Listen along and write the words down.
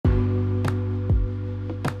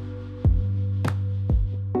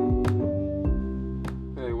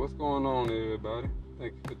everybody.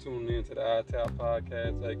 Thank you for tuning in to the iTap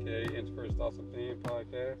Podcast, aka Inspirational Thoughts Opinion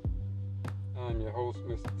Podcast. I'm your host,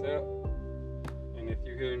 Mr. Tap. And if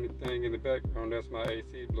you hear anything in the background, that's my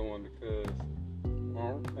AC blowing because where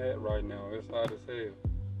I'm at right now, it's hot as hell.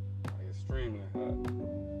 Like extremely hot.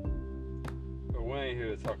 But we ain't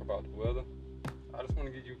here to talk about the weather. I just want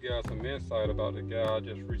to give you guys some insight about the guy I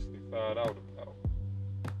just recently found out about.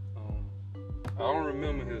 I don't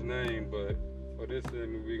remember his name, but for this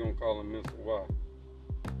segment, we're going to call him Mr. Y.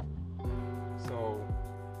 So,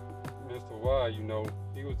 Mr. Y,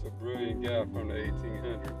 he was a brilliant guy from the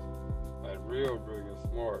 1800s. Like, real brilliant,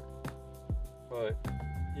 smart. But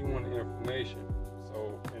he wanted information.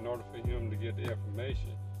 So, in order for him to get the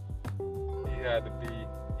information, he had to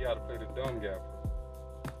play the dumb guy.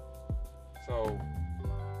 So,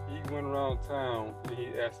 he went around town and he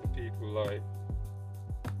asked the people, like,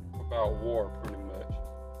 about war, pretty much.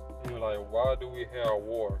 Like, why do we have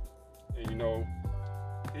war? And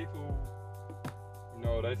people,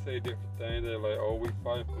 they say different things. They're like, oh, we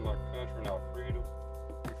fight for my country and our freedom.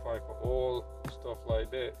 We fight for oil, stuff like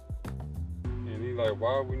that. And he's like,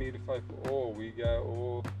 why we need to fight for oil? We got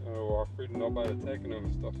oil, our freedom, nobody taking them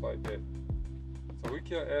and stuff like that. So we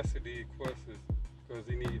kept asking these questions because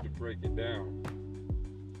he needed to break it down.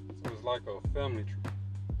 So it's like a family tree.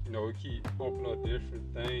 We keep opening up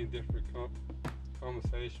different things, different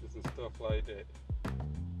conversations and stuff like that.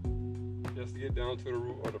 Just to get down to the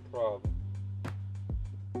root of the problem.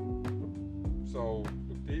 So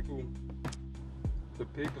the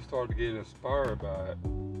people started getting inspired by it.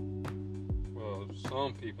 Well,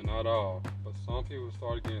 some people, not all, but some people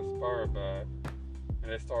started getting inspired by it,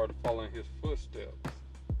 and they started following his footsteps.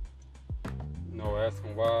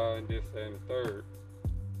 Asking why and this, that, and the third.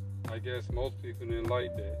 I guess most people didn't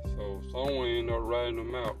like that, so someone ended up writing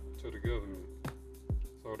them out to the government.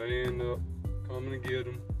 So they end up coming to get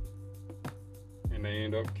him, and they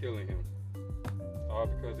end up killing him. All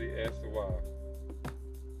because he asked why.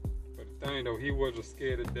 But the thing though, he wasn't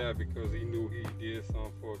scared to die because he knew he did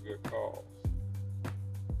something for a good cause.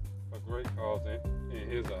 A great cause in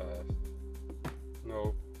his eyes.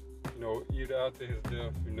 Either after his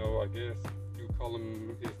death, I guess you call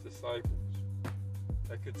them his disciples.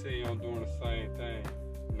 They continue on doing the same thing,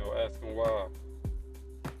 asking why.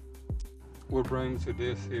 What brings to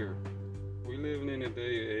this here? We living in a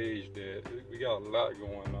day and age that we got a lot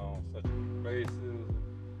going on, such as racism,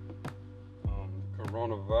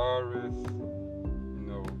 coronavirus,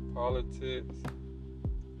 politics,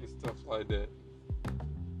 and stuff like that.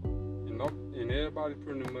 And everybody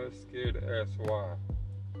pretty much scared to ask why.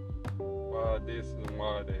 Why this and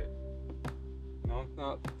why that. I'm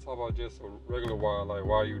not talking about just a regular why, like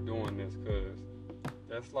why you doing this, because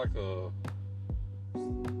that's like I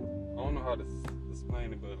don't know how to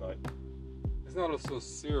explain it, but like it's not a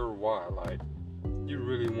sincere why, like you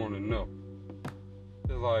really want to know.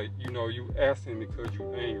 It's like, you asking because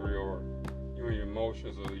you angry or you in your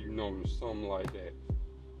emotions or something like that.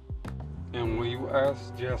 And when you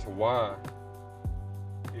ask just why,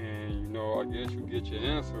 and I guess you get your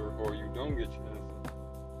answer or you don't get your answer.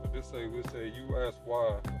 We say you ask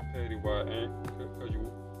why, petty why, because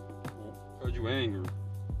you angry,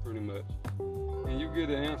 pretty much, and you get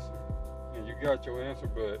an answer, and you got your answer,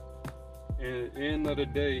 but at the end of the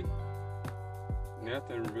day,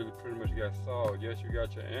 nothing really pretty much got solved. Yes, you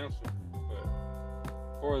got your answer, but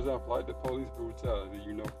for example, like the police brutality,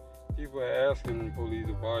 people are asking the police,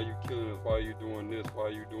 why are you killing us? Why are you doing this? Why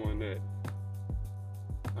are you doing that?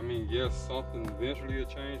 I mean, yes, something eventually will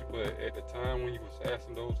change, but at the time when you was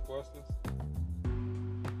asking those questions,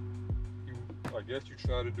 I guess you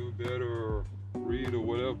try to do better or read or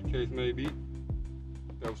whatever the case may be.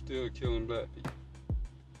 That was still killing black people.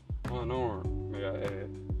 Unarmed, may I add.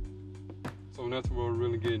 So nothing was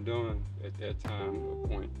really getting done at that time or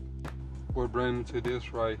point. What brings me to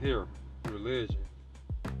this right here, religion.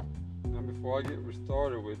 Now, before I get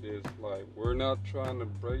started with this, like, we're not trying to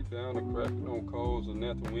break down or crack no codes or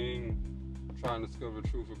nothing. We ain't trying to discover the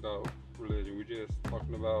truth about religion. We're just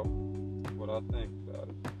talking about what I think about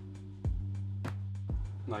it.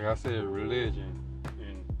 Like I said, religion.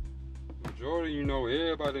 And majority,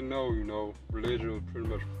 everybody know, religion was pretty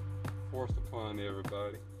much forced upon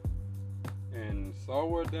everybody. And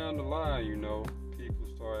somewhere down the line, people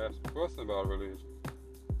start asking questions about religion.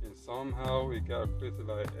 And somehow it got twisted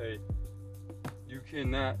like, hey, you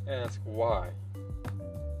cannot ask why,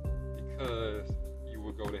 because you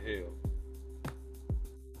will go to hell.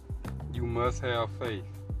 You must have faith.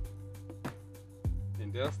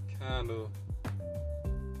 And that's kind of,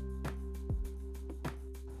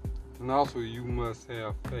 and also you must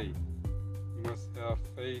have faith. You must have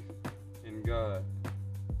faith in God.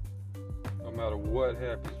 no matter what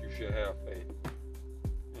happens, you should have faith.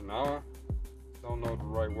 And I don't know the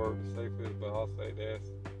right word to say for this, but I'll say that's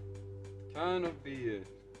kind of BS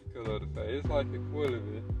because of the fact it's like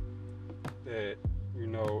equivalent that, you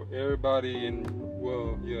know, everybody in,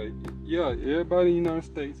 well, yeah, everybody in the United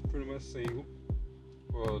States is pretty much single.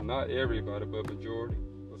 Well, not everybody, but majority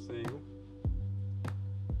are single.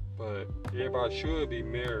 But everybody should be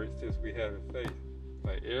married since we have faith.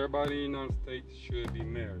 Like, everybody in the United States should be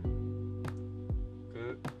married.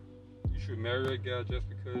 Good. You should marry a guy just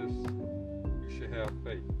because you should have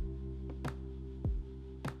faith.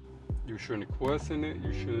 You shouldn't question it.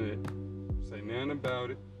 You shouldn't say nothing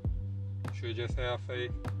about it. You should just have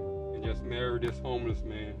faith and just marry this homeless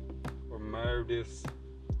man or marry this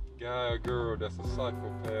guy or girl that's a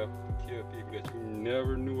psychopath to kill people that you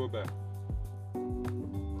never knew about.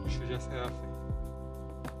 You should just have faith.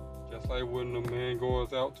 Just like when a man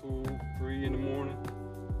goes out 2-3 in the morning,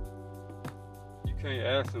 you can't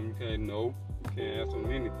ask him, you can't ask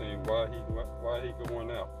him anything why he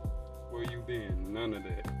going out, where you been, none of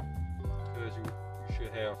that, because you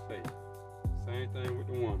should have faith. Same thing with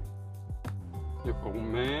the woman. If a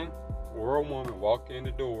man or a woman walk in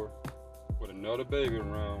the door with another baby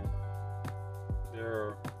around,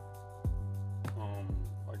 they're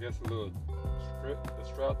I guess the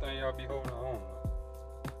strap thing y'all be holding on.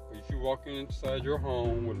 But if you walk inside your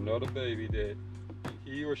home with another baby that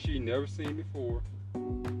he or she never seen before,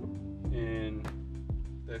 and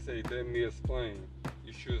they say, let me explain,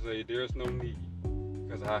 you should say, there's no need,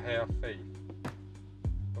 because I have faith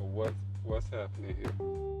of what's happening here.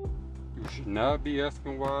 You should not be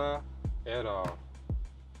asking why at all.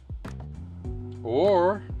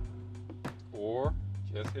 Or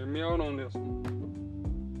just hear me out on this one.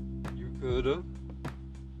 You could have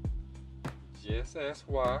just asked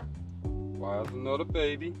why is another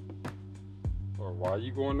baby, or why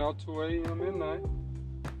you going out 2 a.m. at night,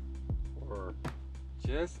 or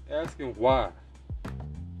just asking why.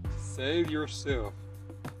 Save yourself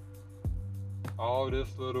all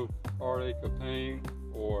this little heartache or pain,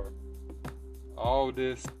 or all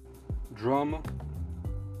this drama,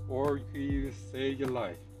 or you can even save your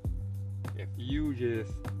life if you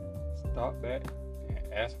just stop back and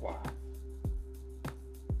ask why.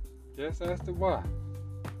 Just ask the why.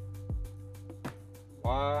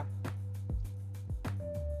 Why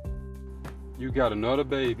you got another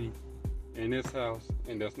baby in this house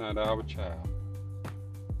and that's not our child?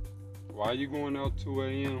 Why you going out 2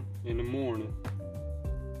 a.m. in the morning?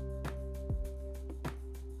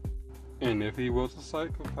 And if he was a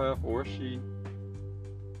psychopath or she,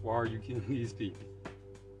 why are you killing these people?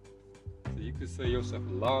 So you could save yourself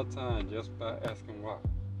a lot of time just by asking why.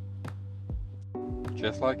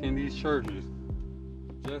 Just like in these churches,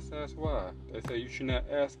 just ask why. They say you should not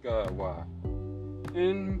ask God why.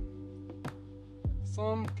 In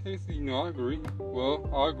some cases, I agree. Well,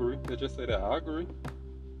 I agree. They just say that. I agree.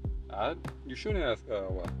 You shouldn't ask God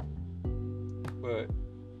why. But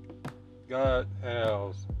God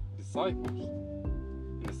has disciples.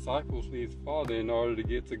 And disciples need Father in order to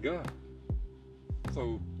get to God.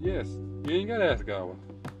 So, yes, you ain't got to ask God why.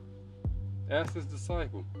 Ask his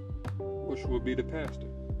disciple, which will be the pastor.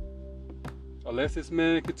 Unless this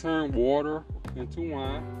man could turn water into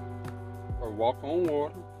wine or walk on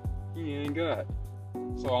water, he ain't God.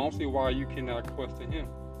 So I don't see why you cannot question him.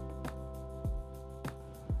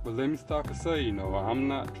 But let me stop and say, I'm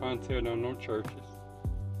not trying to tear down no churches.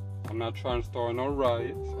 I'm not trying to start no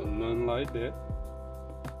riots or nothing like that.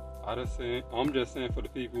 I'm just saying for the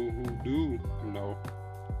people who do,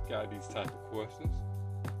 got these type of questions,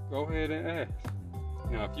 go ahead and ask.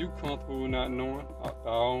 Now, if you comfortable with not knowing, by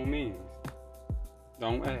all means,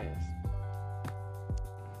 don't ask.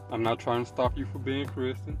 I'm not trying to stop you from being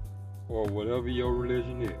Christian or whatever your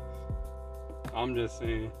religion is. I'm just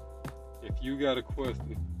saying, if you got a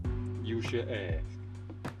question, you should ask.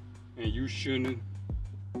 And you shouldn't,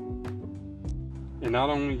 and not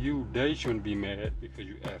only you, they shouldn't be mad because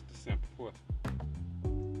you asked a simple question.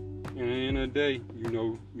 And at the end of the day, you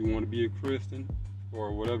want to be a Christian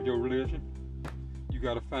or whatever your religion, you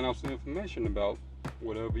got to find out some information about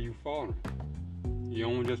whatever you following. You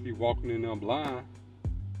don't just be walking in there blind.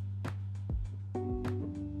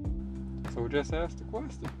 So just ask the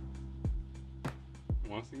question.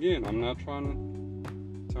 Once again, I'm not trying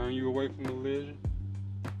to turn you away from religion,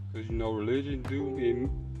 because religion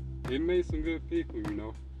it made some good people.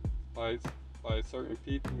 Like certain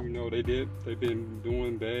people, they've been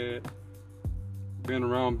doing bad, been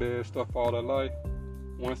around bad stuff all their life.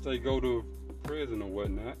 Once they go to prison or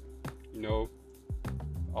whatnot,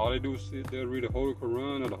 all they do is sit there, read the Holy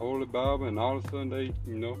Quran or the Holy Bible, and all of a sudden they've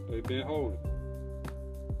been holy.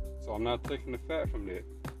 So I'm not taking the fat from that.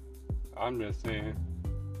 I'm just saying,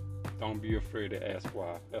 don't be afraid to ask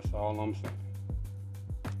why. That's all I'm saying.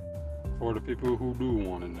 For the people who do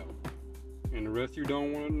want to know. And the rest you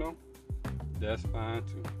don't want to know, that's fine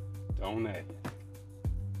too. Don't ask.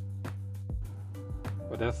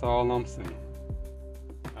 But that's all I'm saying.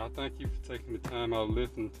 I thank you for taking the time out to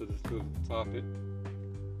listen to this little topic.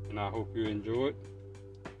 And I hope you enjoy it.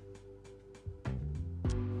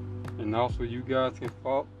 And also you guys can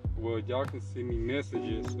y'all can send me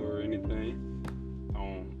messages or anything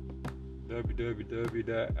on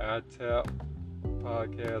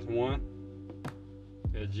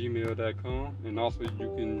www.itappodcast1@gmail.com, and also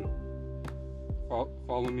you can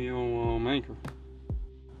follow me on Anchor.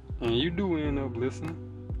 And you do end up listening,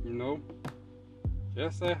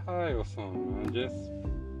 just say hi or something, man. Just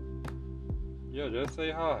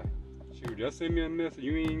say hi. Shoot, just send me a message.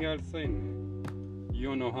 You ain't gotta say nothing. You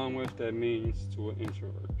don't know how much that means to an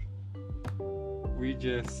introvert.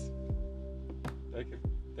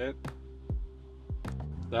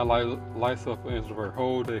 That lights up an introvert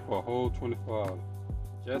whole day for a whole 24 hours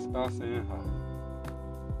just by saying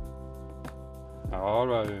hi. All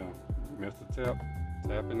right, Mr.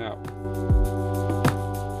 Tapping out.